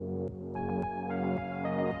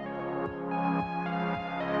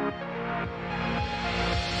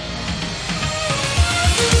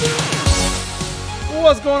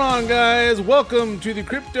What's going on, guys? Welcome to the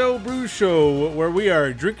Crypto Brew Show, where we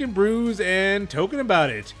are drinking brews and talking about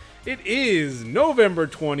it. It is November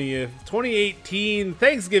 20th, 2018,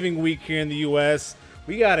 Thanksgiving week here in the U.S.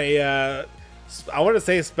 We got I want to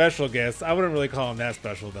say special guest. I wouldn't really call him that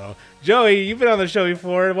special, though. Joey, you've been on the show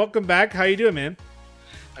before. Welcome back. How you doing, man?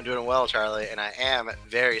 I'm doing well, Charlie, and I am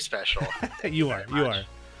very special. You are.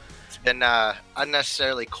 It's been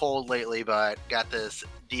unnecessarily cold lately, but got this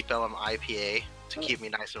Deep Ellum IPA to keep me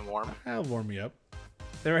nice and warm. That'll warm you up.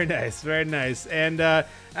 Very nice, very nice. And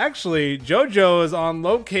actually, JoJo is on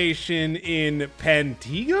location in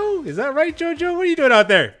Pantego. Is that right, JoJo? What are you doing out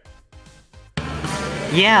there?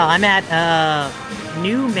 Yeah, I'm at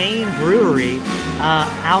New Main Brewery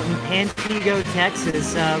out in Pantego,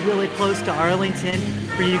 Texas, really close to Arlington.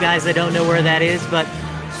 For you guys that don't know where that is, but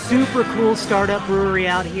super cool startup brewery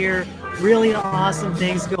out here. Really awesome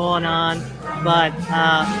things going on. But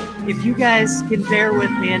if you guys can bear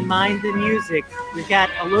with me and mind the music, we've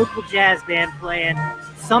got a local jazz band playing.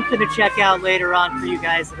 Something to check out later on for you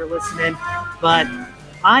guys that are listening. But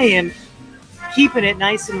I am keeping it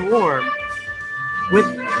nice and warm with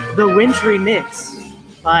the Wintry Mix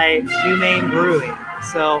by New Main Brewing.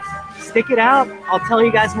 So stick it out. I'll tell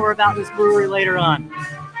you guys more about this brewery later on.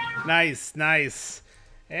 Nice.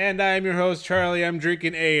 And I'm your host, Charlie. I'm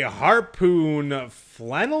drinking a Harpoon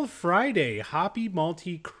Flannel Friday Hoppy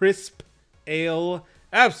Malty Crisp Ale.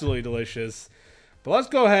 Absolutely delicious. But let's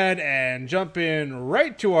go ahead and jump in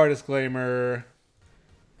right to our disclaimer.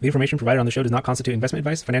 The information provided on the show does not constitute investment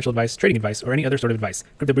advice, financial advice, trading advice, or any other sort of advice.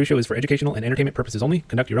 Crypto Brew Show is for educational and entertainment purposes only.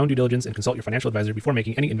 Conduct your own due diligence and consult your financial advisor before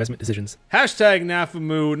making any investment decisions. Hashtag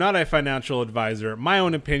NAFAMU, not a financial advisor. My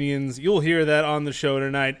own opinions. You'll hear that on the show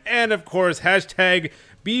tonight. And of course, hashtag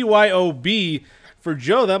BYOB. For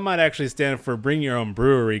Joe, that might actually stand for Bring Your Own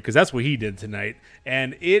Brewery, because that's what he did tonight.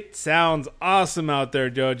 And it sounds awesome out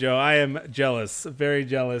there, JoJo. I am jealous, very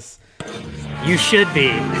jealous. You should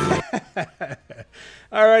be.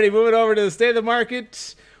 Alrighty, moving over to the state of the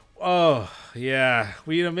market. Oh, yeah.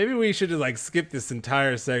 Maybe we should just skip this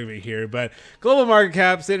entire segment here. But global market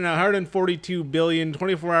cap sitting at 142 billion,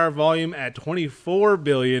 24-hour volume at 24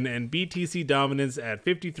 billion, and BTC dominance at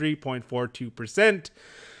 53.42%.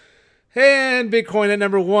 And Bitcoin at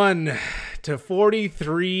number 1 to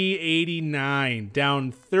 43.89,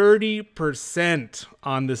 down 30%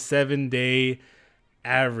 on the 7-day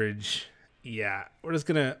average. Yeah, we're just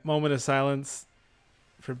gonna moment of silence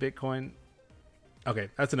for Bitcoin. Okay,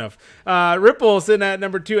 that's enough. Ripple sitting at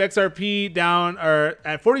number 2, XRP down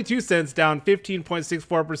at 42 cents, down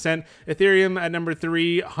 15.64%. Ethereum at number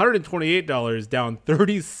 3, $128, down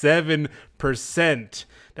 37%.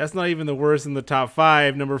 That's not even the worst in the top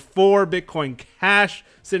 5. Number 4, Bitcoin Cash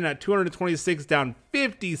sitting at 226, down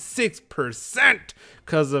 56%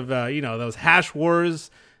 because of those hash wars.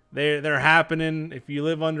 They're happening. If you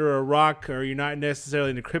live under a rock or you're not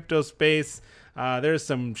necessarily in the crypto space, there's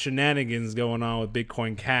some shenanigans going on with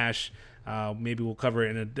Bitcoin Cash. Maybe we'll cover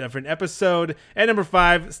it in a different episode. And number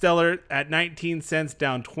 5, Stellar at 19 cents,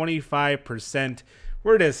 down 25%.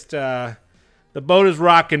 We're just the boat is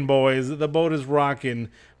rocking, boys. The boat is rocking.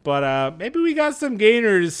 But maybe we got some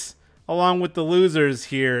gainers along with the losers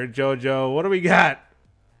here, JoJo. What do we got?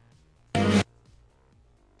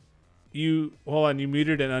 Hold on, you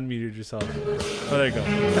muted and unmuted yourself. Oh, there you go.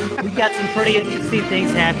 We've got some pretty interesting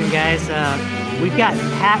things happening, guys. We've got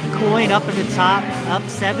Hat Coin up at the top, up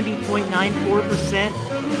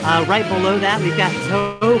 70.94%. Right below that, we've got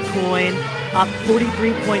Toe Coin up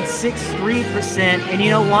 43.63%. And you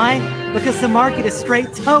know why? Because the market is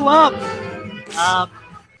straight toe up.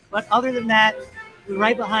 But other than that,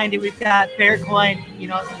 right behind it, we've got Faircoin.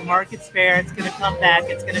 The market's fair. It's going to come back.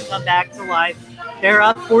 It's going to come back to life. They're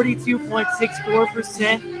up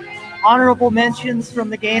 42.64%. Honorable mentions from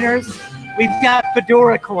the gainers. We've got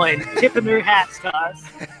Fedora Coin tipping their hats to us.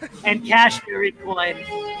 And Cashberry Coin.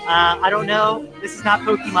 I don't know. This is not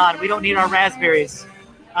Pokemon. We don't need our raspberries.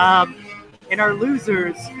 And our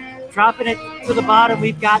losers, dropping it to the bottom,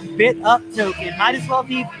 we've got Bit Up Token. Might as well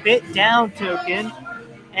be Bit Down Token.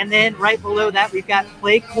 And then right below that, we've got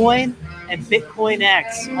Playcoin and Bitcoin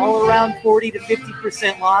X, all around 40 to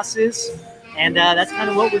 50% losses. And that's kind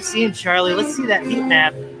of what we're seeing, Charlie. Let's see that heat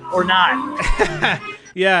map or not.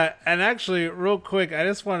 Yeah, and actually, real quick, I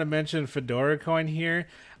just want to mention Fedora Coin here.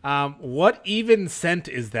 What even cent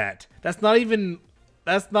is that? That's not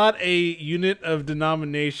a unit of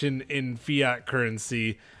denomination in fiat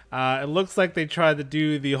currency. It looks like they tried to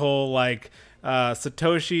do the whole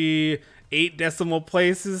Satoshi 8 decimal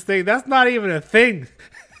places thing. That's not even a thing.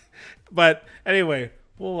 But anyway,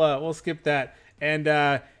 we'll skip that. And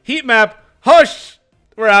heat map, hush,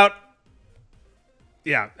 we're out.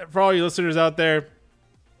 yeah, for all you listeners out there,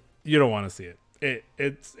 you don't want to see it.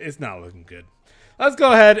 It's not looking good. Let's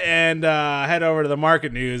go ahead and head over to the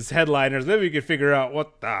market news headliners. Maybe we could figure out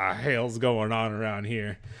what the hell's going on around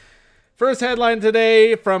here. First headline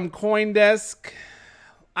today from CoinDesk: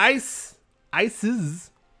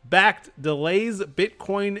 ICE's backed delays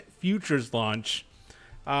Bitcoin futures launch.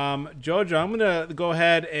 Jojo, I'm gonna go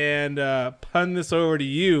ahead and pun this over to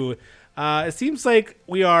you. It seems like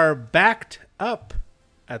we are backed up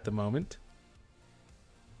at the moment.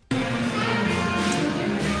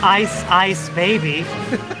 Ice, baby.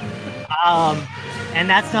 And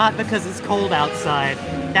that's not because it's cold outside.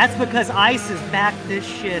 That's because ICE has backed this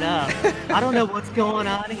shit up. I don't know what's going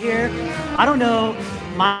on here. I don't know.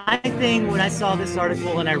 My thing when I saw this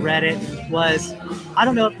article and I read it was, I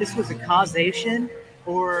don't know if this was a causation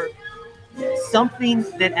or something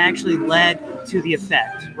that actually led to the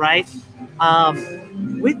effect, right?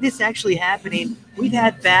 With this actually happening, we've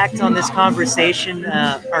had backed on this conversation,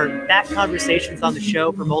 or back conversations on the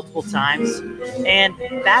show for multiple times, and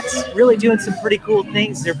that's really doing some pretty cool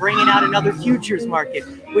things. They're bringing out another futures market,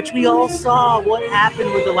 which we all saw what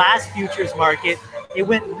happened with the last futures market. It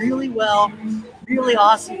went really well, really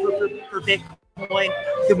awesome for Bitcoin.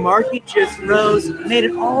 The market just rose, made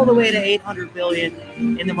it all the way to 800 billion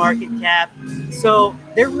in the market cap. So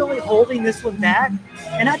they're really holding this one back.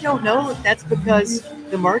 And I don't know if that's because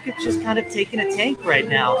the market's just kind of taking a tank right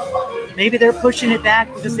now. Maybe they're pushing it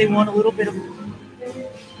back because they want a little bit of,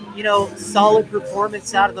 solid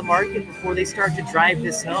performance out of the market before they start to drive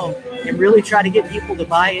this home and really try to get people to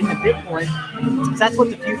buy into Bitcoin. Because that's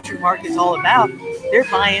what the future market's all about. They're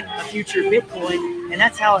buying a future Bitcoin, and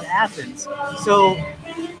that's how it happens. So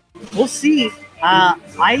we'll see.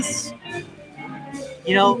 ICE,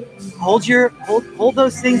 hold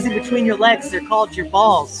those things in between your legs. They're called your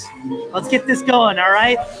balls. Let's get this going, all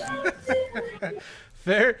right?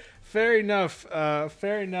 Fair enough.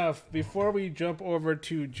 Fair enough. Before we jump over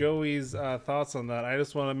to Joey's thoughts on that, I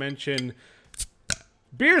just want to mention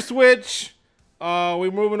Beer Switch.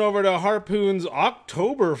 We're moving over to Harpoon's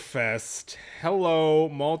Oktoberfest. Hello,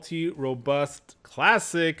 malty, robust,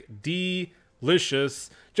 classic, delicious.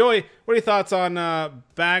 Joey, what are your thoughts on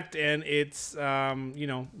backed and it's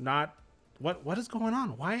not what is going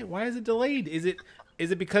on? Why is it delayed? Is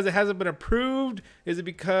it because it hasn't been approved? Is it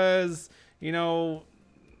because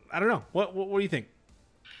I don't know. What do you think?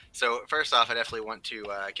 So first off, I definitely want to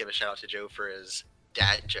give a shout out to Joe for his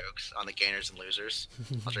dad jokes on the gainers and losers.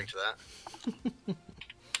 I'll drink to that.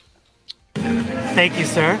 Thank you,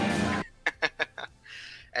 sir.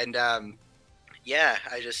 And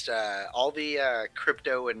I just all the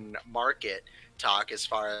crypto and market talk as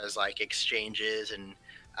far as like exchanges and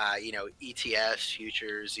ETFs,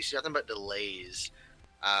 futures, you see nothing but delays.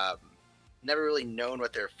 Never really known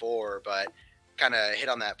what they're for, but kind of hit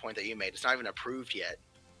on that point that you made. It's not even approved yet.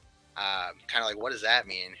 Kind of like, what does that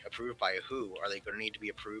mean? Approved by who? Are they going to need to be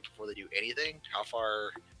approved before they do anything? How far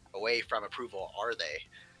away from approval are they?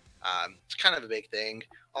 It's kind of a big thing.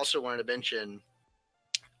 Also wanted to mention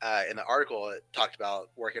in the article, it talked about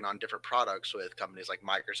working on different products with companies like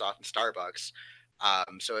Microsoft and Starbucks.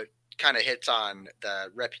 So it kind of hits on the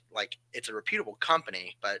it's a reputable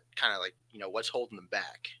company, but kind of like, what's holding them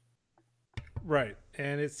back. Right.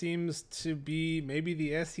 And it seems to be maybe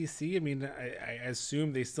the SEC. I mean, I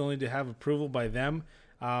assume they still need to have approval by them.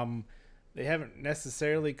 They haven't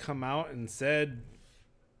necessarily come out and said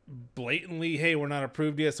blatantly, hey, we're not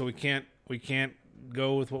approved yet, so we can't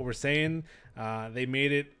go with what we're saying. They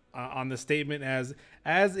made it on the statement as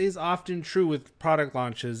is often true with product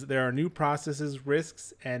launches, there are new processes,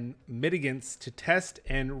 risks, and mitigants to test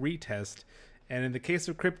and retest. And in the case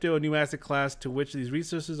of crypto, a new asset class to which these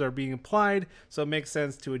resources are being applied, so it makes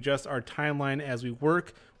sense to adjust our timeline as we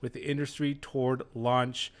work with the industry toward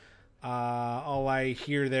launch. All I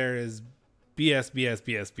hear there is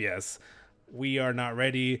BS. We are not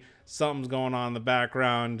ready. Something's going on in the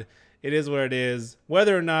background. It is what it is.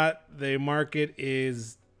 Whether or not the market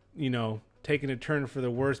is, taking a turn for the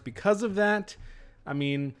worse because of that, I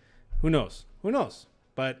mean, who knows?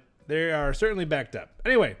 But they are certainly backed up.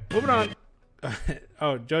 Anyway, moving on.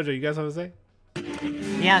 Oh, Jojo, you guys have to say?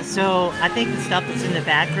 Yeah, so I think the stuff that's in the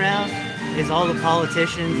background is all the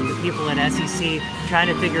politicians and the people at SEC trying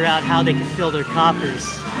to figure out how they can fill their coffers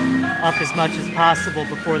up as much as possible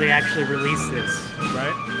before they actually release this.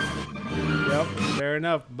 Right? Yep, fair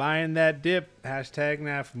enough. Buying that dip. Hashtag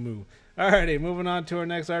NAFMU. Alrighty, moving on to our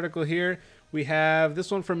next article here. We have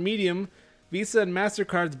this one from Medium. Visa and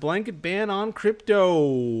MasterCard's blanket ban on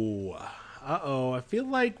crypto. Uh-oh, I feel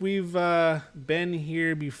like we've been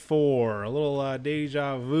here before. A little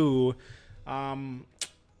deja vu.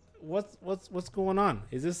 what's going on?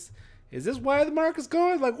 Is this why the market's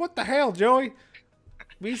going? Like, what the hell, Joey?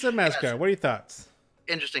 Visa, MasterCard. What are your thoughts?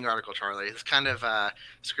 Interesting article, Charlie. It's kind of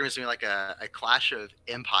screams to me like a clash of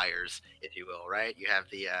empires, if you will, right? You have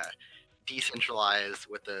the decentralized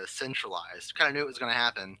with the centralized. Kind of knew it was going to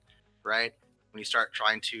happen, right? When you start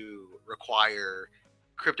trying to require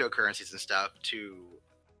cryptocurrencies and stuff to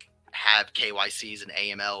have KYCs and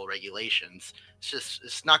AML regulations,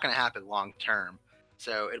 it's not going to happen long term.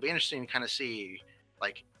 So it'll be interesting to kind of see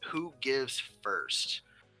like who gives first.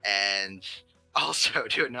 And also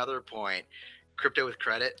to another point, crypto with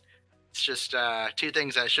credit. It's just two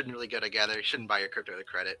things that shouldn't really go together. You shouldn't buy your crypto with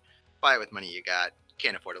credit. Buy it with money you got.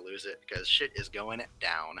 Can't afford to lose it because shit is going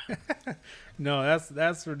down. No,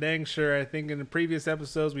 that's for dang sure. I think in the previous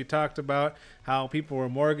episodes we talked about how people were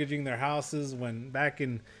mortgaging their houses when back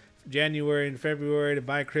in January and February to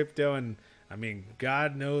buy crypto, and I mean,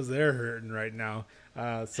 God knows they're hurting right now.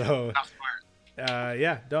 So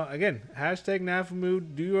yeah, don't again.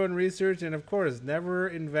 #NAFAMOO. Do your own research, and of course, never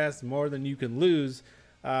invest more than you can lose.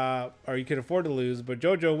 Or you can afford to lose. But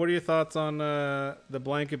Jojo, what are your thoughts on the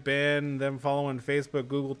blanket ban, them following Facebook,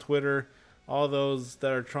 Google, Twitter, all those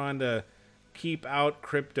that are trying to keep out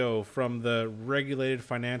crypto from the regulated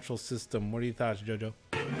financial system? What are your thoughts, Jojo?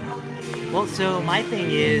 Well, so my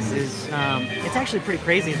thing is it's actually pretty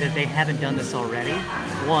crazy that they haven't done this already.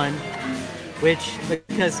 One,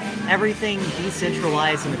 because everything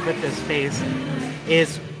decentralized in the crypto space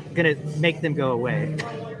is going to make them go away.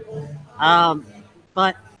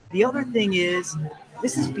 But the other thing is,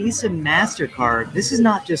 this is Visa and MasterCard. This is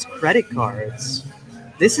not just credit cards.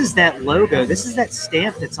 This is that logo. This is that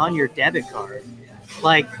stamp that's on your debit card.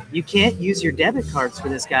 Like, you can't use your debit cards for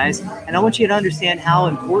this, guys. And I want you to understand how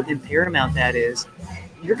important and paramount that is.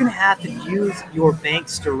 You're going to have to use your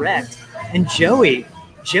banks direct. And Joey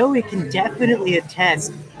can definitely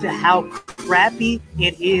attest to how crappy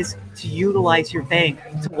it is to utilize your bank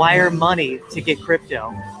to wire money to get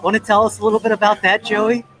crypto. Want to tell us a little bit about that,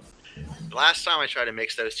 Joey? The last time I tried to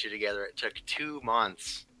mix those two together, it took 2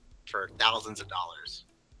 months for thousands of dollars.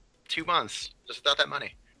 2 months just without that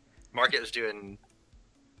money. Market was doing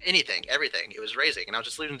anything, everything. It was raising, and I was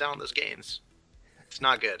just losing down on those gains. It's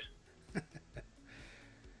not good.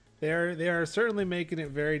 They are certainly making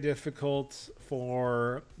it very difficult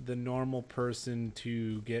for the normal person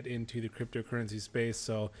to get into the cryptocurrency space.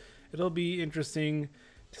 So it'll be interesting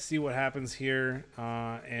to see what happens here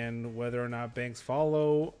and whether or not banks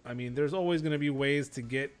follow. I mean, there's always going to be ways to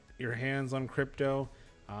get your hands on crypto,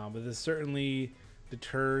 but this certainly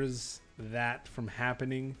deters that from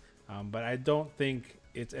happening. But I don't think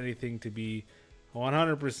it's anything to be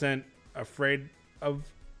 100% afraid of.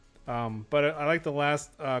 But I like the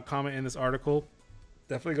last comment in this article.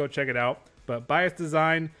 Definitely go check it out. But biased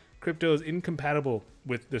design, crypto is incompatible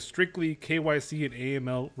with the strictly KYC and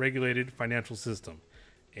AML regulated financial system.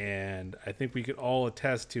 And I think we could all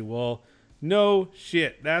attest to, well, no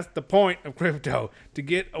shit. That's the point of crypto, to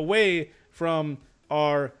get away from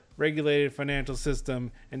our regulated financial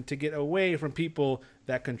system and to get away from people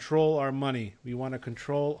that control our money. We want to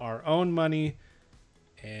control our own money.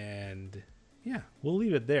 And yeah, we'll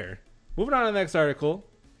leave it there. Moving on to the next article.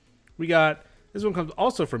 We got, this one comes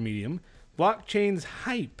also from Medium. Blockchain's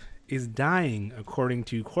hype is dying, according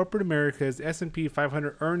to corporate America's S&P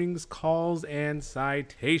 500 earnings calls and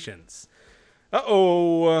citations.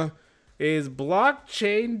 Uh-oh. Is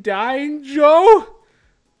blockchain dying, Joe?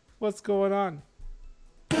 What's going on?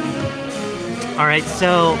 All right,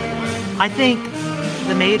 so I think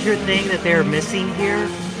the major thing that they're missing here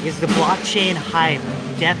is the blockchain hype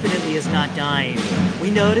definitely is not dying. We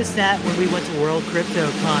noticed that when we went to World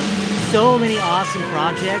CryptoCon, so many awesome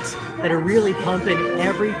projects that are really pumping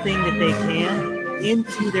everything that they can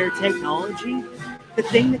into their technology. The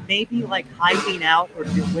thing that may be like hyping out or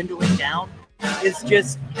dwindling down is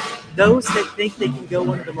just those that think they can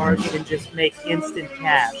go into the market and just make instant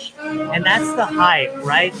cash. And that's the hype,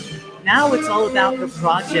 right? Now it's all about the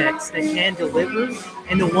projects that can deliver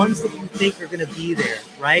and the ones that you think are going to be there,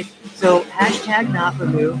 right? So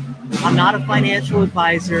 #NAFAMOO. I'm not a financial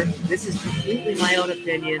advisor. This is completely my own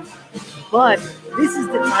opinion. But this is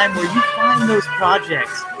the time where you find those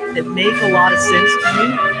projects that make a lot of sense to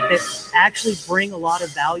you, that actually bring a lot of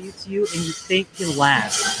value to you, and you think can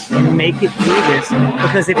last and make it through this.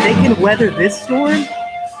 Because if they can weather this storm,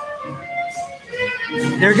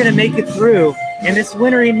 they're going to make it through. And this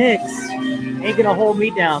wintry mix ain't going to hold me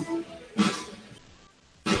down.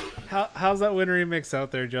 How's that wintry mix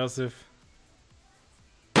out there, Joseph?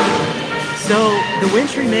 So the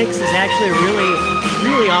wintry mix is actually a really,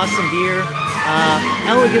 really awesome beer,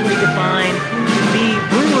 elegantly defined. The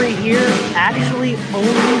brewery here actually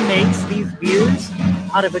only makes these beers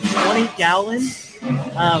out of a 20-gallon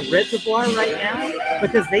reservoir right now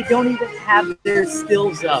because they don't even have their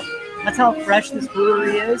stills up. That's how fresh this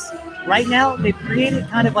brewery is. Right now, they've created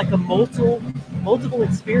kind of like a multiple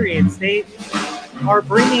experience. They are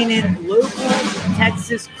bringing in local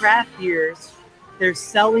Texas craft beers. They're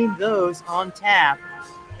selling those on tap,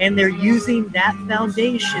 and they're using that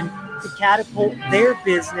foundation to catapult their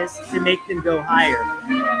business to make them go higher.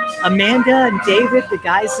 Amanda and David, the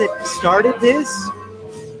guys that started this,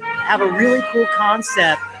 have a really cool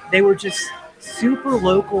concept. They were just super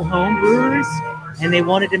local home brewers, and they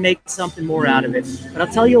wanted to make something more out of it. But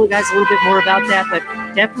I'll tell you guys a little bit more about that, but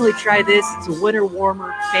definitely try this. It's a winter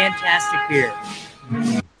warmer, fantastic beer.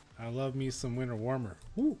 I love me some winter warmer.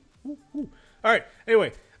 Woo, woo, woo. All right,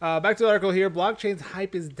 anyway, back to the article here. Blockchain's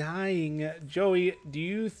hype is dying. Joey, do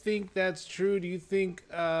you think that's true? Do you think,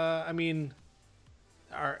 are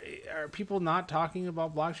people not talking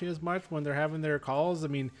about blockchain as much when they're having their calls? I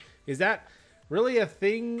mean, is that really a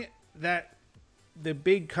thing that the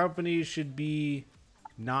big companies should be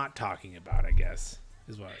not talking about, I guess,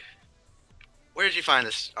 is what. Where did you find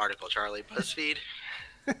this article, Charlie? BuzzFeed?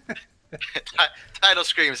 Title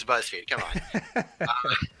screams BuzzFeed. Come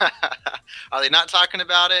on. Are they not talking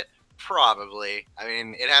about it? Probably. I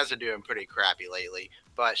mean, it has been doing pretty crappy lately.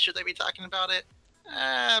 But should they be talking about it?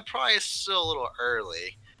 Probably still a little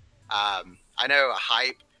early. I know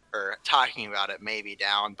hype or talking about it may be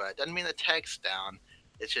down, but it doesn't mean the tech's down.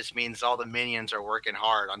 It just means all the minions are working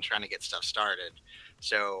hard on trying to get stuff started.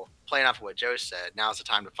 So playing off of what Joe said, now's the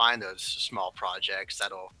time to find those small projects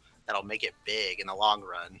that'll make it big in the long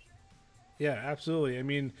run. Yeah, absolutely. I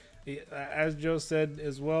mean, as Joe said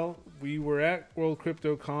as well, we were at World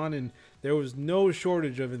Crypto Con and there was no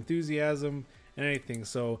shortage of enthusiasm and anything.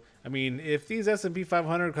 So, I mean, if these S&P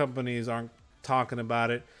 500 companies aren't talking about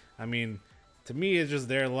it, I mean, to me, it's just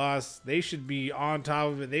their loss. They should be on top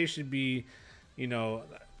of it. They should be,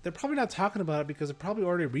 they're probably not talking about it because they're probably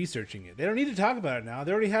already researching it. They don't need to talk about it now.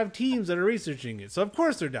 They already have teams that are researching it. So, of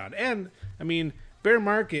course, they're down. And, I mean, bear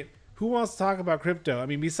market, who wants to talk about crypto? I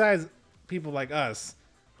mean, besides people like us,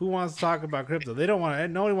 who wants to talk about crypto? They don't want to.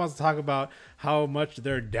 Nobody wants to talk about how much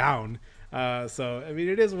they're down. So I mean,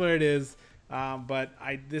 it is what it is. But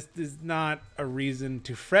this is not a reason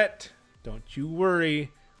to fret. Don't you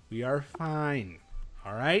worry. We are fine.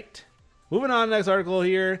 All right. Moving on. Next article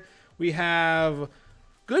here. We have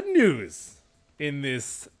good news in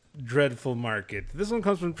this dreadful market. This one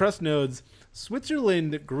comes from Trust Nodes.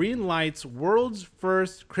 Switzerland greenlights world's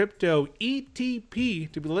first crypto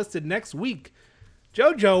ETP to be listed next week.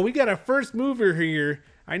 Jojo, we got a first mover here.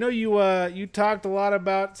 I know you talked a lot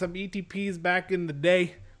about some ETPs back in the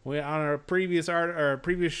day on our previous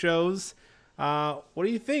shows. What do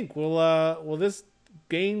you think? Will this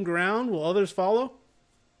gain ground? Will others follow?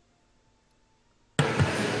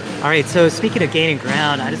 All right, so speaking of gaining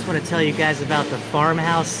ground, I just want to tell you guys about the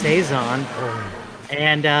Farmhouse Saison.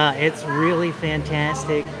 And it's really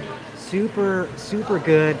fantastic, super, super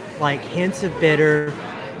good, like hints of bitter,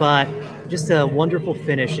 but just a wonderful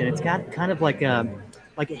finish. And it's got kind of like a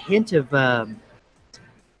hint of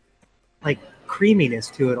like creaminess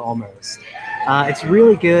to it almost. It's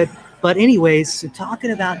really good. But anyways, so talking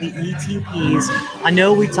about the ETPs, I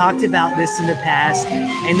know we talked about this in the past,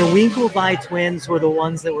 and the Winklevi twins were the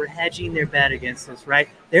ones that were hedging their bet against us, right?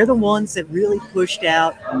 They're the ones that really pushed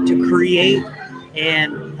out to create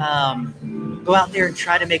and go out there and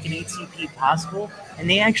try to make an ETP possible. And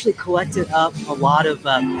they actually collected up a lot of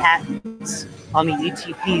patents on the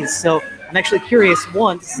ETPs. So I'm actually curious,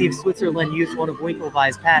 one, to see if Switzerland used one of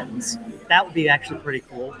Winklevi's patents. That would be actually pretty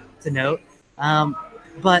cool to note.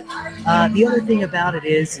 But the other thing about it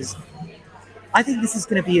is I think this is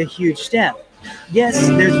going to be a huge step. Yes,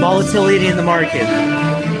 there's volatility in the market,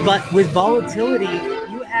 but with volatility,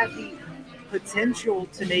 you have the potential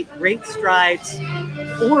to make great strides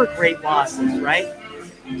or great losses, right?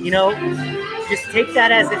 Just take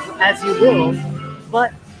that as you will.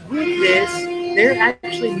 But with this, they're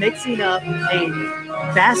actually mixing up a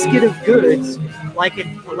basket of goods, like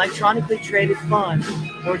an electronically traded fund,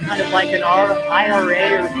 or kind of like an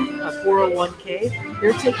IRA or a 401k.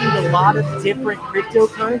 They're taking a lot of different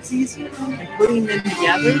cryptocurrencies and putting them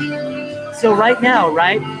together. So right now,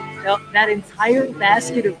 right, that entire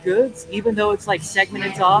basket of goods, even though it's like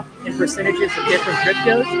segmented off in percentages of different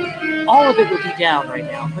cryptos, all of it would be down right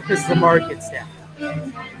now because the market's down.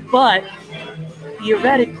 But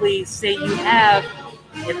theoretically, say you have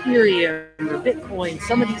Ethereum or Bitcoin,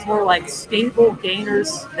 some of these more like stable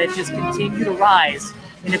gainers that just continue to rise.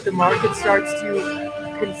 And if the market starts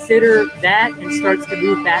to consider that and starts to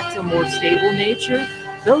move back to a more stable nature,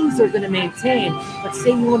 those are going to maintain. But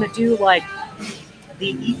say you want to do like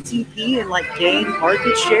the ETP and like gain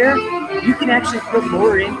market share, you can actually put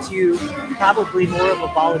more into probably more of a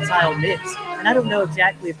volatile mix. And I don't know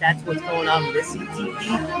exactly if that's what's going on with this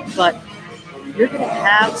ETP, but you're going to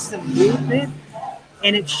have some movement,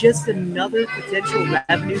 and it's just another potential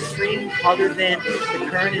revenue stream other than the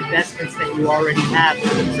current investments that you already have.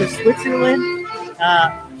 So Switzerland,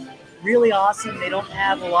 really awesome. They don't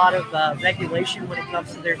have a lot of regulation when it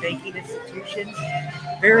comes to their banking institutions.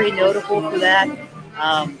 Very notable for that.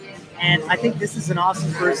 And I think this is an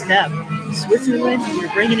awesome first step. Switzerland,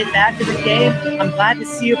 you're bringing it back to the game. I'm glad to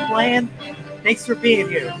see you playing. Thanks for being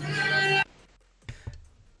here.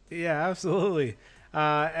 Yeah, absolutely.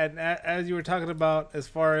 And as you were talking about, as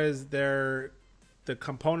far as the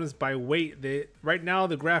components by weight, right now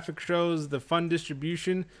the graphic shows the fund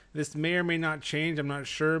distribution. This may or may not change, I'm not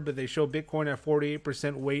sure, but they show Bitcoin at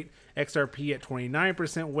 48% weight, XRP at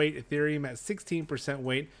 29% weight, Ethereum at 16%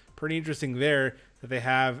 weight. Pretty interesting there that they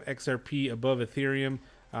have XRP above Ethereum.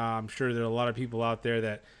 I'm sure there are a lot of people out there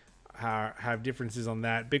that have differences on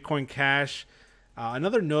that. Bitcoin Cash,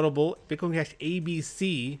 another notable, Bitcoin Cash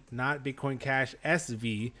ABC, not Bitcoin Cash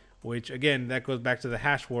SV, which again, that goes back to the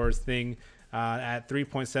hash wars thing, at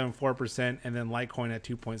 3.74%, and then Litecoin at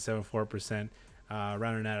 2.74%,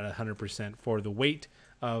 rounding out at 100% for the weight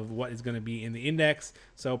of what is going to be in the index.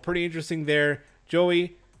 So pretty interesting there.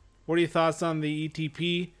 Joey, what are your thoughts on the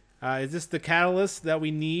ETP? Is this the catalyst that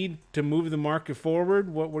we need to move the market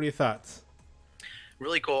forward? What are your thoughts?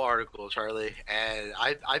 Really cool article, Charlie. And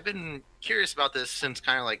I've been curious about this since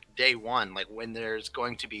kind of like day one, like when there's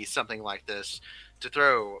going to be something like this to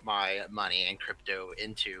throw my money and crypto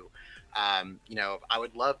into. I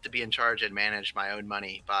would love to be in charge and manage my own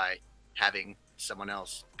money by having someone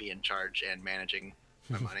else be in charge and managing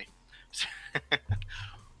my money.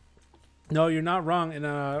 No, you're not wrong. And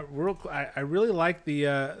I really like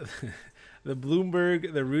the the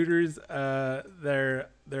Bloomberg, the Reuters,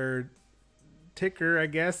 their ticker, I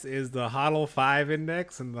guess, is the HODL 5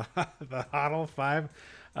 index, and the HODL 5.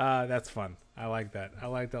 That's fun. I like that. I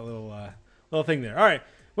like that little thing there. All right,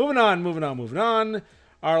 moving on.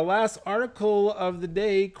 Our last article of the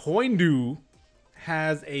day, Coindu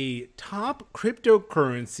has a top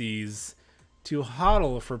cryptocurrencies to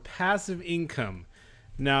HODL for passive income.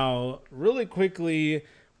 Now, really quickly,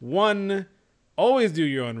 1, always do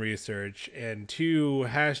your own research, and 2,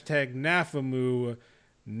 hashtag NAFAMU.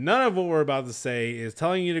 None of what we're about to say is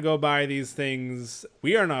telling you to go buy these things.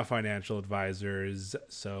 We are not financial advisors,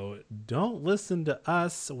 so don't listen to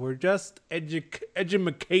us. We're just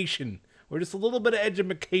education. We're just a little bit of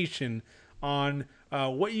education on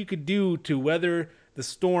what you could do to weather the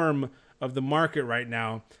storm of the market right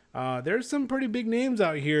now. There's some pretty big names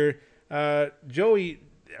out here. Joey,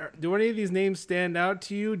 do any of these names stand out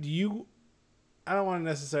to you? I don't want to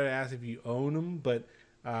necessarily ask if you own them, but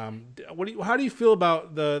how do you feel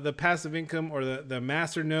about the passive income or the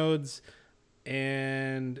master nodes?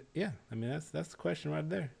 And yeah, I mean, that's the question right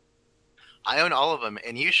there. I own all of them,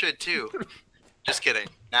 and you should too. Just kidding.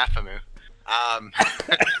 NAFAMU.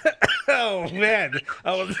 Oh man,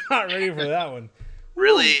 I was not ready for that one.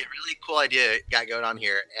 Really cool idea got going on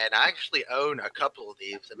here, and I actually own a couple of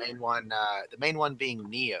these. The main one being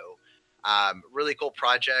Neo. Really cool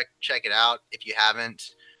project. Check it out if you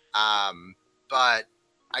haven't. But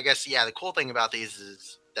I guess the cool thing about these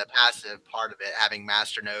is the passive part of it, having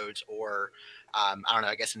master nodes, or I don't know.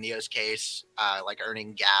 I guess in Neo's case, like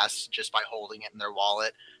earning gas just by holding it in their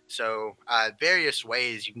wallet. So various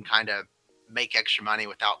ways you can kind of make extra money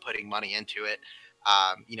without putting money into it.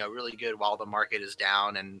 Really good while the market is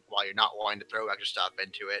down and while you're not wanting to throw extra stuff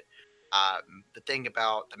into it. The thing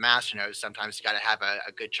about the master nodes, sometimes you got to have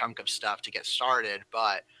a good chunk of stuff to get started.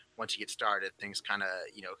 But once you get started, things kind of,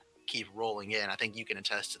 keep rolling in. I think you can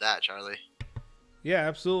attest to that, Charlie. Yeah,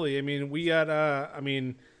 absolutely. I mean, we got,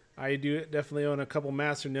 I do definitely own a couple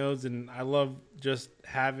master nodes, and I love just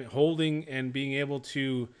holding and being able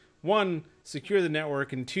to, 1, secure the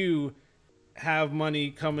network, and 2, have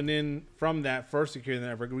money coming in from that for securing the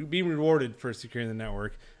network, be rewarded for securing the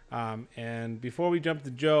network. And before we jump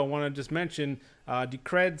to Joe, I want to just mention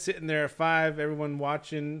Decred sitting there at 5. Everyone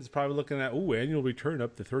watching is probably looking at, annual return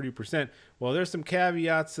up to 30%. Well, there's some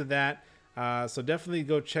caveats to that. So definitely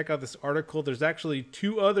go check out this article. There's actually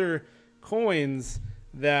 2 other coins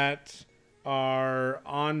that are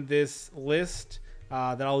on this list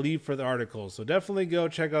that I'll leave for the article. So definitely go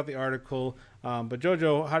check out the article. But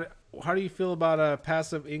Jojo, how do you feel about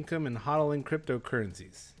passive income and hodling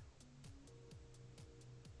cryptocurrencies?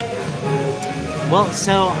 Well,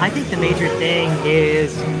 so I think the major thing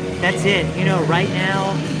is that's it. Right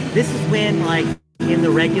now, this is when in the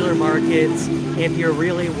regular markets, if you're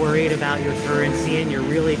really worried about your currency and you're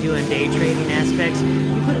really doing day trading aspects,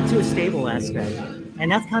 you put it to a stable aspect.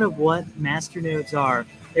 And that's kind of what masternodes are.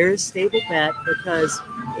 They're a stable bet because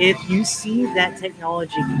if you see that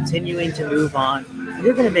technology continuing to move on,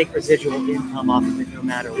 you're going to make residual income off of it no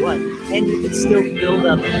matter what. And you can still build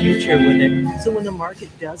up a future with it. So when the market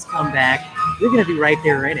does come back, you're going to be right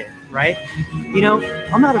there in it, right? You know,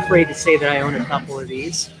 I'm not afraid to say that I own a couple of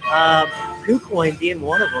these. KuCoin being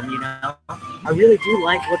one of them, you know. I really do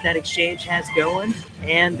like what that exchange has going.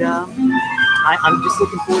 And I'm just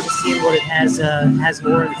looking forward to seeing what it has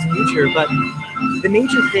more in its future. But the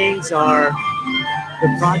major things are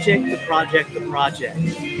the project.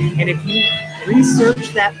 And if you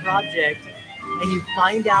research that project and you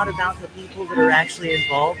find out about the people that are actually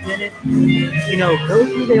involved in it, you know, go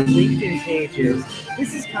through their LinkedIn pages.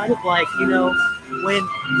 This is kind of like, you know, when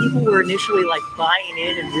people were initially like buying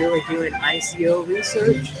in and really doing ICO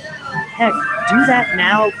research. Heck, do that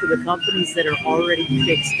now for the companies that are already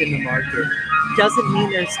fixed in the market. Doesn't mean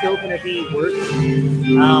they're still going to be working.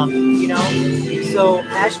 You know, so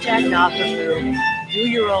hashtag not the move. Do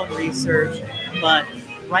your own research, but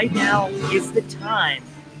right now is the time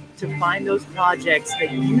to find those projects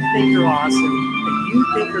that you think are awesome, that you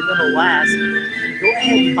think are going to last. Go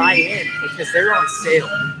ahead and buy in because they're on sale.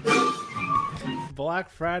 Black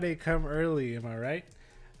Friday come early, am I right?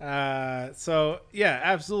 So yeah,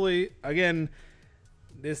 absolutely. Again,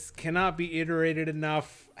 this cannot be iterated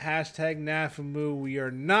enough. Hashtag NAFAMU. We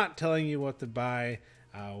are not telling you what to buy.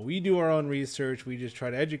 We do our own research. We just try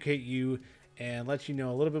to educate you and let you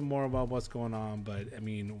know a little bit more about what's going on. But I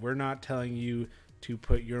mean, we're not telling you to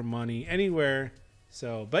put your money anywhere.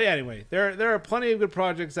 So, but anyway, there are plenty of good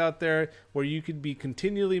projects out there where you could be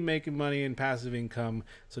continually making money and passive income.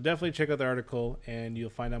 So definitely check out the article and you'll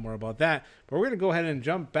find out more about that. But we're going to go ahead and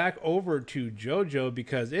jump back over to JoJo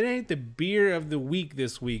because it ain't the beer of the week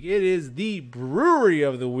this week. It is the brewery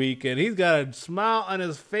of the week. And he's got a smile on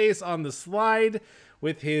his face on the slide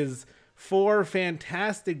with his 4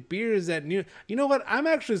 fantastic beers that new. You know what? I'm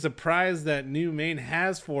actually surprised that New Main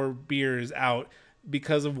has 4 beers out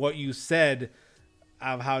because of what you said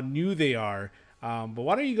of how new they are. But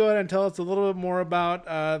why don't you go ahead and tell us a little bit more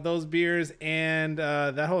about those beers and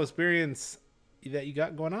that whole experience that you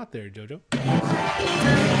got going out there, JoJo.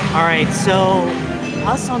 All right, so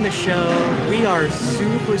us on the show, we are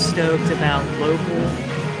super stoked about local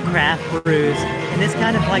craft brews, and this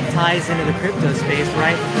kind of like ties into the crypto space,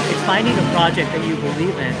 right? It's finding a project that you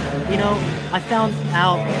believe in. You know, I found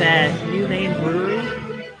out that New Main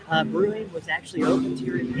Brewing was actually opened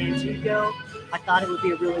here in Pantego. I thought it would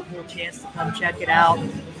be a really cool chance to come check it out.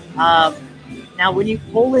 Now, when you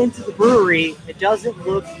pull into the brewery, it doesn't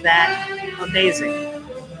look that amazing.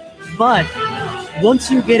 But once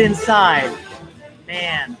you get inside,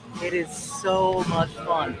 man, it is so much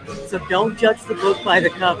fun. So don't judge the book by the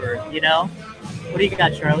cover, you know? What do you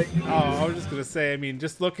got, Charlie? Oh, I was just going to say, I mean,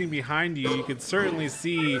 just looking behind you, you could certainly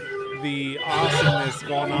see the awesomeness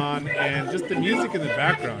going on and just the music in the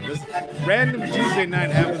background. Just random Tuesday night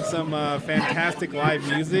having some fantastic live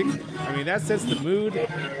music. I mean, that sets the mood,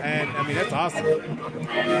 and I mean, that's awesome.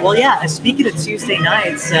 Well, yeah, speaking of Tuesday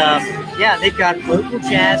nights, yeah, they've got a local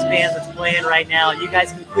jazz band that's playing right now. You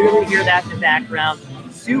guys can clearly hear that in the background.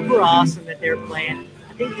 Super awesome that they're playing.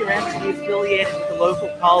 I think they're actually affiliated with the local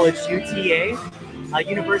college, UTA,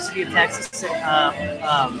 University of Texas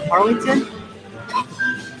at Arlington.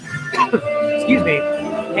 Excuse me.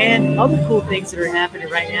 And other cool things that are happening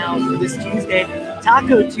right now for this Tuesday,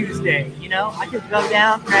 Taco Tuesday. You know, I could go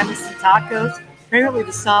down, grab me some tacos. Apparently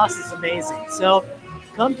the sauce is amazing. So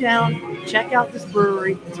come down, check out this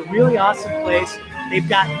brewery. It's a really awesome place. They've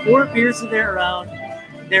got 4 beers of their own.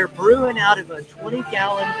 They're brewing out of a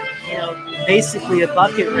 20-gallon, you know, basically a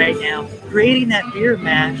bucket right now, creating that beer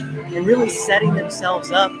mash and really setting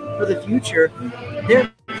themselves up for the future. They're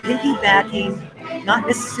piggybacking, not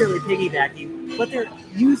necessarily piggybacking, but they're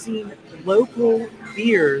using local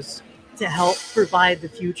beers to help provide the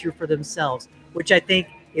future for themselves, which I think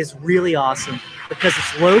is really awesome because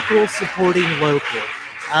it's local supporting local.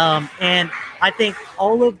 And I think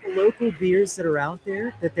all of the local beers that are out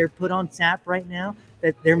there that they're put on tap right now,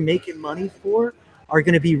 that they're making money for, are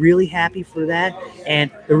going to be really happy for that. And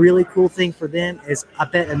the really cool thing for them is I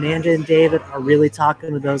bet Amanda and David are really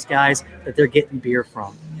talking to those guys that they're getting beer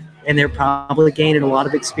from. And they're probably gaining a lot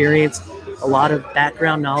of experience, a lot of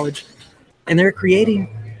background knowledge, and they're creating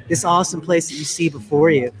this awesome place that you see before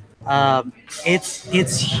you. Um,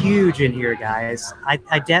 it's huge in here, guys.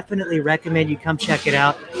 I definitely recommend you come check it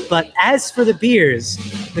out. But as for the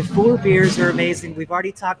 4 beers are amazing. We've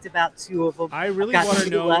already talked about 2 of them. I I've really got want to 2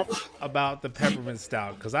 know left. about the peppermint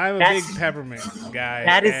stout because I'm a big That's peppermint guy,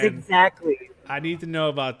 that is and exactly. I need to know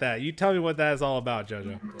about that. You tell me what that is all about,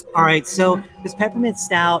 Jojo. All right, so this peppermint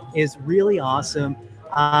stout is really awesome.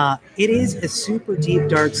 It is a super deep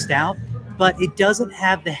dark stout, but it doesn't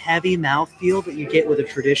have the heavy mouthfeel that you get with a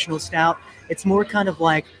traditional stout. It's more kind of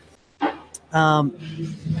like um,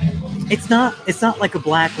 it's not like a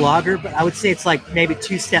black lager, but I would say it's like maybe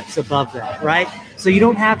 2 steps above that, right? So you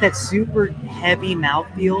don't have that super heavy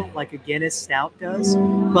mouthfeel like a Guinness stout does,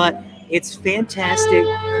 but it's fantastic.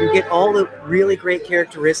 You get all the really great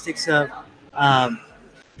characteristics of um,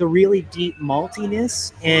 the really deep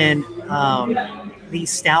maltiness and the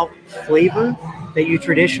stout flavor that you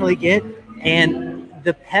traditionally get, and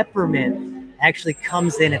the peppermint actually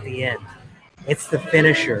comes in at the end. It's the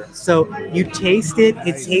finisher. So you taste it, it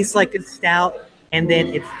Nice. tastes like a stout, and then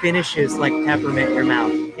it finishes like peppermint in your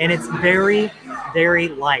mouth. And it's very, very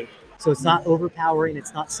light. So it's not overpowering,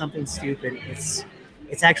 it's not something stupid. It's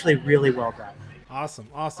actually really well done. Awesome,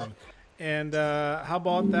 awesome. And how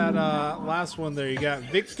about that last one there? You got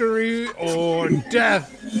victory or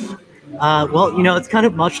death. Well, it's kind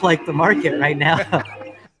of much like the market right now.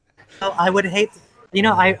 I would hate,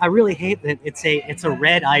 I really hate that it's a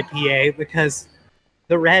red IPA because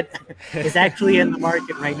the red is actually in the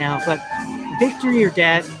market right now. But Victory or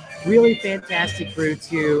Death, really fantastic brew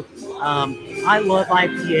too. I love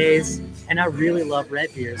IPAs and I really love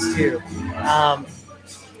red beers too. Um,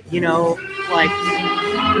 you know, like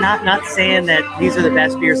not saying that these are the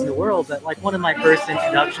best beers in the world, but like one of my first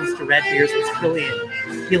introductions to red beers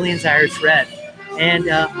was Killian's Irish Red, and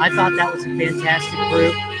I thought that was a fantastic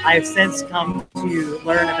brew. I have since come to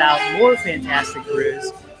learn about more fantastic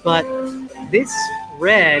brews, but this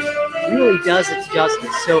red really does its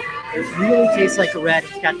justice. So it really tastes like a red.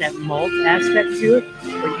 It's got that malt aspect to it,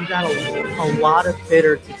 but you got a lot of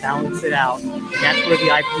bitter to balance it out. And that's where the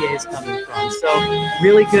IPA is coming from. So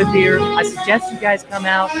really good beer. I suggest you guys come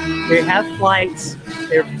out. They have flights.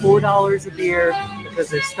 They're $4 a beer because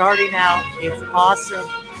they're starting out. It's awesome.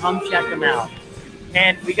 Come check them out.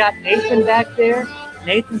 And we got Nathan back there.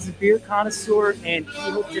 Nathan's a beer connoisseur, and he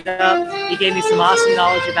hooked it up. He gave me some awesome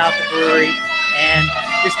knowledge about the brewery, and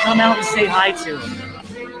just come out and say hi to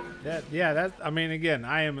him. I mean, again,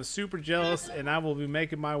 I am super jealous, and I will be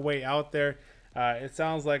making my way out there. It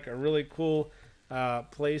sounds like a really cool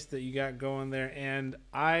place that you got going there, and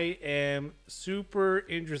I am super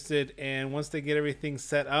interested. And once they get everything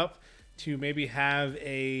set up, to maybe have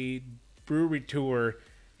a brewery tour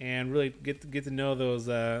and really get to know those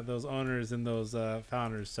owners and those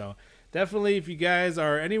founders. So definitely, if you guys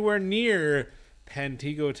are anywhere near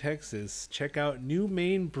Pantego, Texas, check out New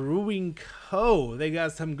Main Brewing Co. They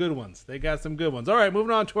got some good ones. All right, moving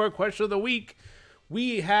on to our question of the week.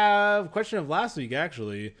 We have question of last week,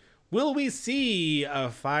 actually. Will we see a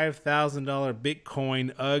 $5,000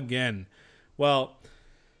 Bitcoin again? Well,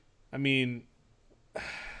 I mean,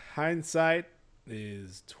 hindsight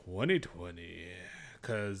is 2020.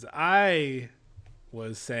 Because I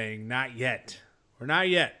was saying not yet.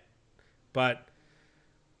 But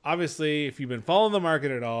obviously, if you've been following the market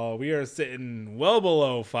at all, we are sitting well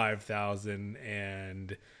below 5,000,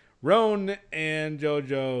 and Roan and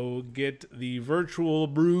JoJo get the virtual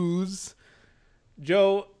brews.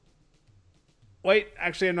 Joe, wait,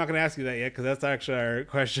 actually, I'm not going to ask you that yet because that's actually our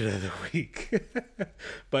question of the week.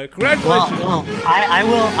 But congratulations. Well,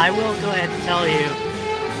 I will go ahead and tell you.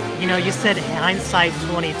 You said hindsight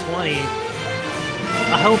 2020.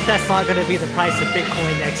 I hope that's not going to be the price of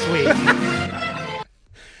Bitcoin next week.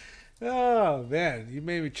 Oh, man, you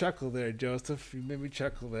made me chuckle there, Joseph. You made me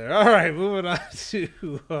chuckle there. All right, moving on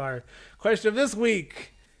to our question of this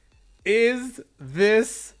week. Is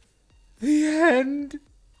this the end?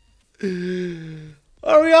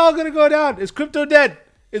 Are we all going to go down? Is crypto dead?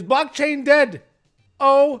 Is blockchain dead?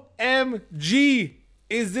 OMG.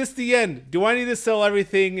 Is this the end? Do I need to sell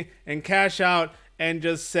everything and cash out and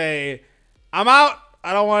just say, I'm out?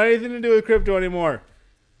 I don't want anything to do with crypto anymore.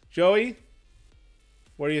 Joey,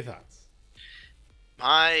 what are your thoughts?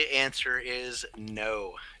 My answer is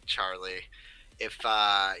no, Charlie. If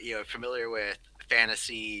you're familiar with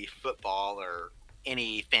fantasy football or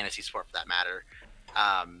any fantasy sport for that matter,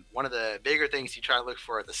 one of the bigger things you try to look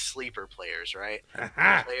for are the sleeper players, right? The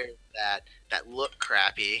players that look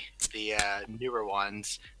crappy, the newer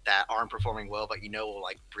ones that aren't performing well, but will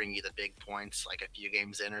like bring you the big points like a few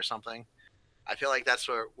games in or something. I feel like that's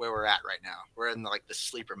where we're at right now. We're in like the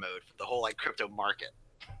sleeper mode for the whole like crypto market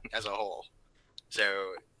as a whole.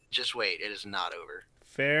 So just wait. It is not over.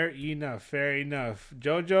 Fair enough. Fair enough.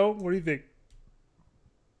 Jojo, what do you think?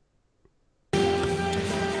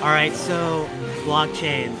 All right, so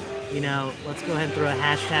blockchain. Let's go ahead and throw a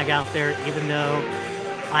hashtag out there, even though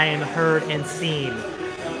I am heard and seen.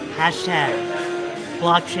 Hashtag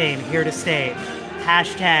blockchain here to stay.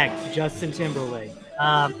 Hashtag Justin Timberlake.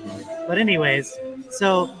 But anyways,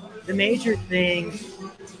 so the major thing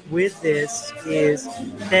with this is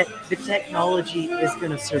that the technology is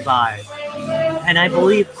going to survive. And I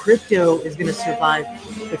believe crypto is going to survive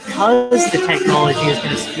because the technology is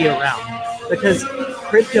going to be around. Because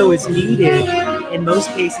crypto is needed in most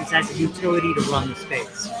cases as a utility to run the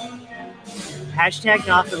space. Hashtag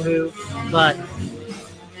not the move, but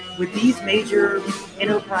with these major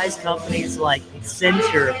enterprise companies like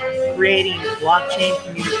Accenture creating blockchain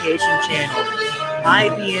communication channels,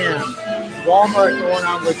 IBM, Walmart going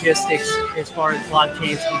on logistics as far as blockchain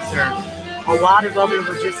is concerned, a lot of other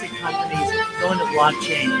logistic companies going to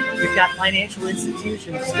blockchain. We've got financial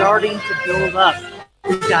institutions starting to build up.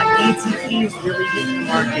 We've got ETPs really hitting the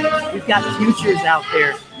market. We've got futures out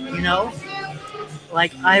there,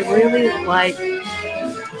 I really like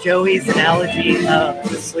Joey's analogy of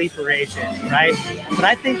the sleeper agent, right? But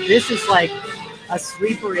I think this is like a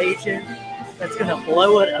sleeper agent that's going to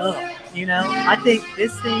blow it up, I think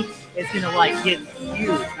this thing is going to get huge.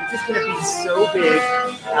 It's just going to be so big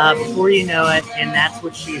before you know it, and that's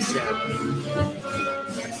what she said.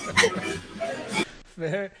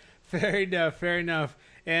 Fair enough.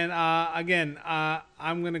 And again,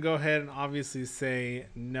 I'm going to go ahead and obviously say,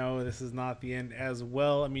 no, this is not the end as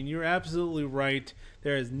well. I mean, you're absolutely right.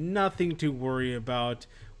 There is nothing to worry about.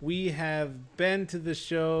 We have been to the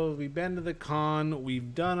show. We've been to the con.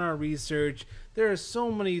 We've done our research. There are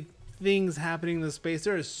so many things happening in the space.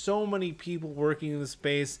 There are so many people working in the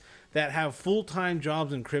space that have full-time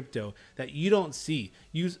jobs in crypto that you don't see.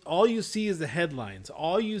 All you see is the headlines.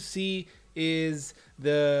 All you see is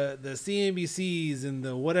the CNBCs and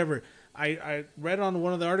the whatever. I read on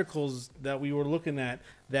one of the articles that we were looking at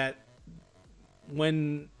that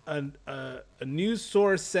when a news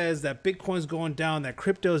source says that Bitcoin's going down, that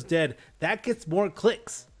crypto's dead, that gets more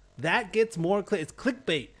clicks. It's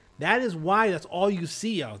clickbait. That is why that's all you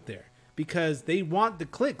see out there, because they want the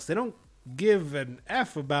clicks. They don't give an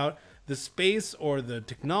F about the space or the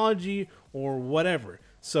technology or whatever.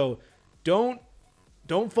 So don't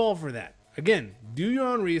fall for that. Again, do your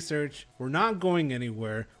own research. We're not going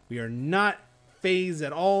anywhere. We are not phased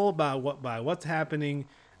at all by what's happening.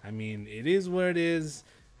 I mean, it is what it is.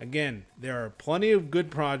 Again, there are plenty of good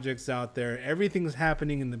projects out there. Everything's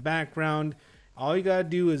happening in the background. All you gotta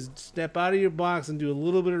do is step out of your box and do a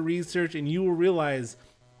little bit of research, and you will realize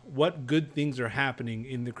what good things are happening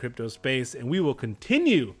in the crypto space, and we will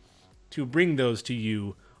continue to bring those to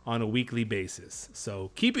you on a weekly basis. So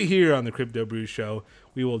keep it here on the Crypto Brew Show.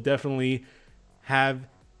 We will definitely have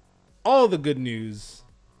all the good news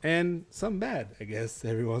and some bad, I guess,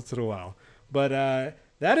 every once in a while. But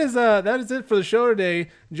that is it for the show today.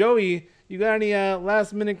 Joey, you got any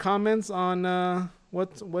last minute comments on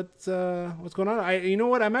what's going on? You know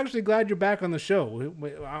what? I'm actually glad you're back on the show.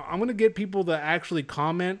 I'm gonna get people to actually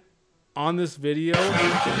comment on this video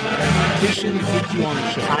and petition to get you on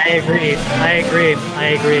the show. I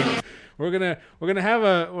agree. We're gonna have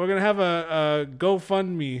a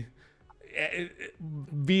GoFundMe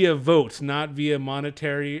via vote, not via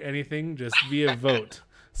monetary anything, just via vote.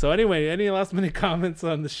 So anyway, any last minute comments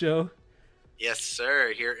on the show? Yes,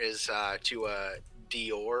 sir. Here is to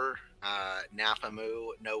Dior, NAFAMU,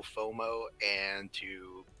 no FOMO, and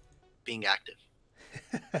to being active.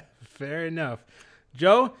 Fair enough.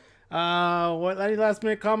 Joe, any last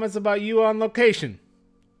minute comments about you on location?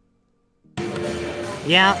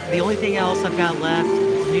 Yeah, the only thing else I've got left,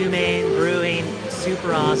 New Main Brewing,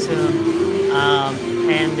 super awesome.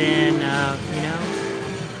 And then,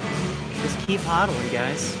 just keep hodling,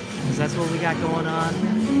 guys, because that's what we got going on.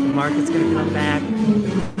 The market's going to come back.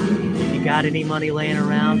 If you got any money laying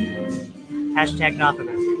around, hashtag not the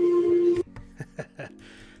move.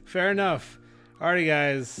 Fair enough. Alrighty,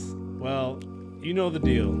 guys. Well, you know the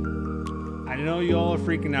deal. I know you all are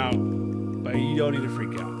freaking out, but you don't need to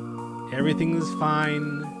freak out. Everything is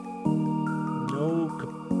fine. No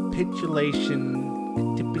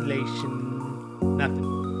capitulation, nothing.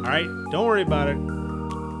 Alright? Don't worry about it.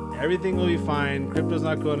 Everything will be fine. Crypto's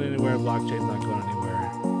not going anywhere. Blockchain's not going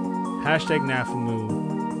anywhere. Hashtag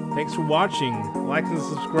NAFAMU. Thanks for watching. Like and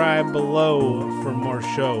subscribe below for more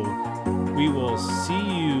show. We will see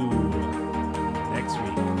you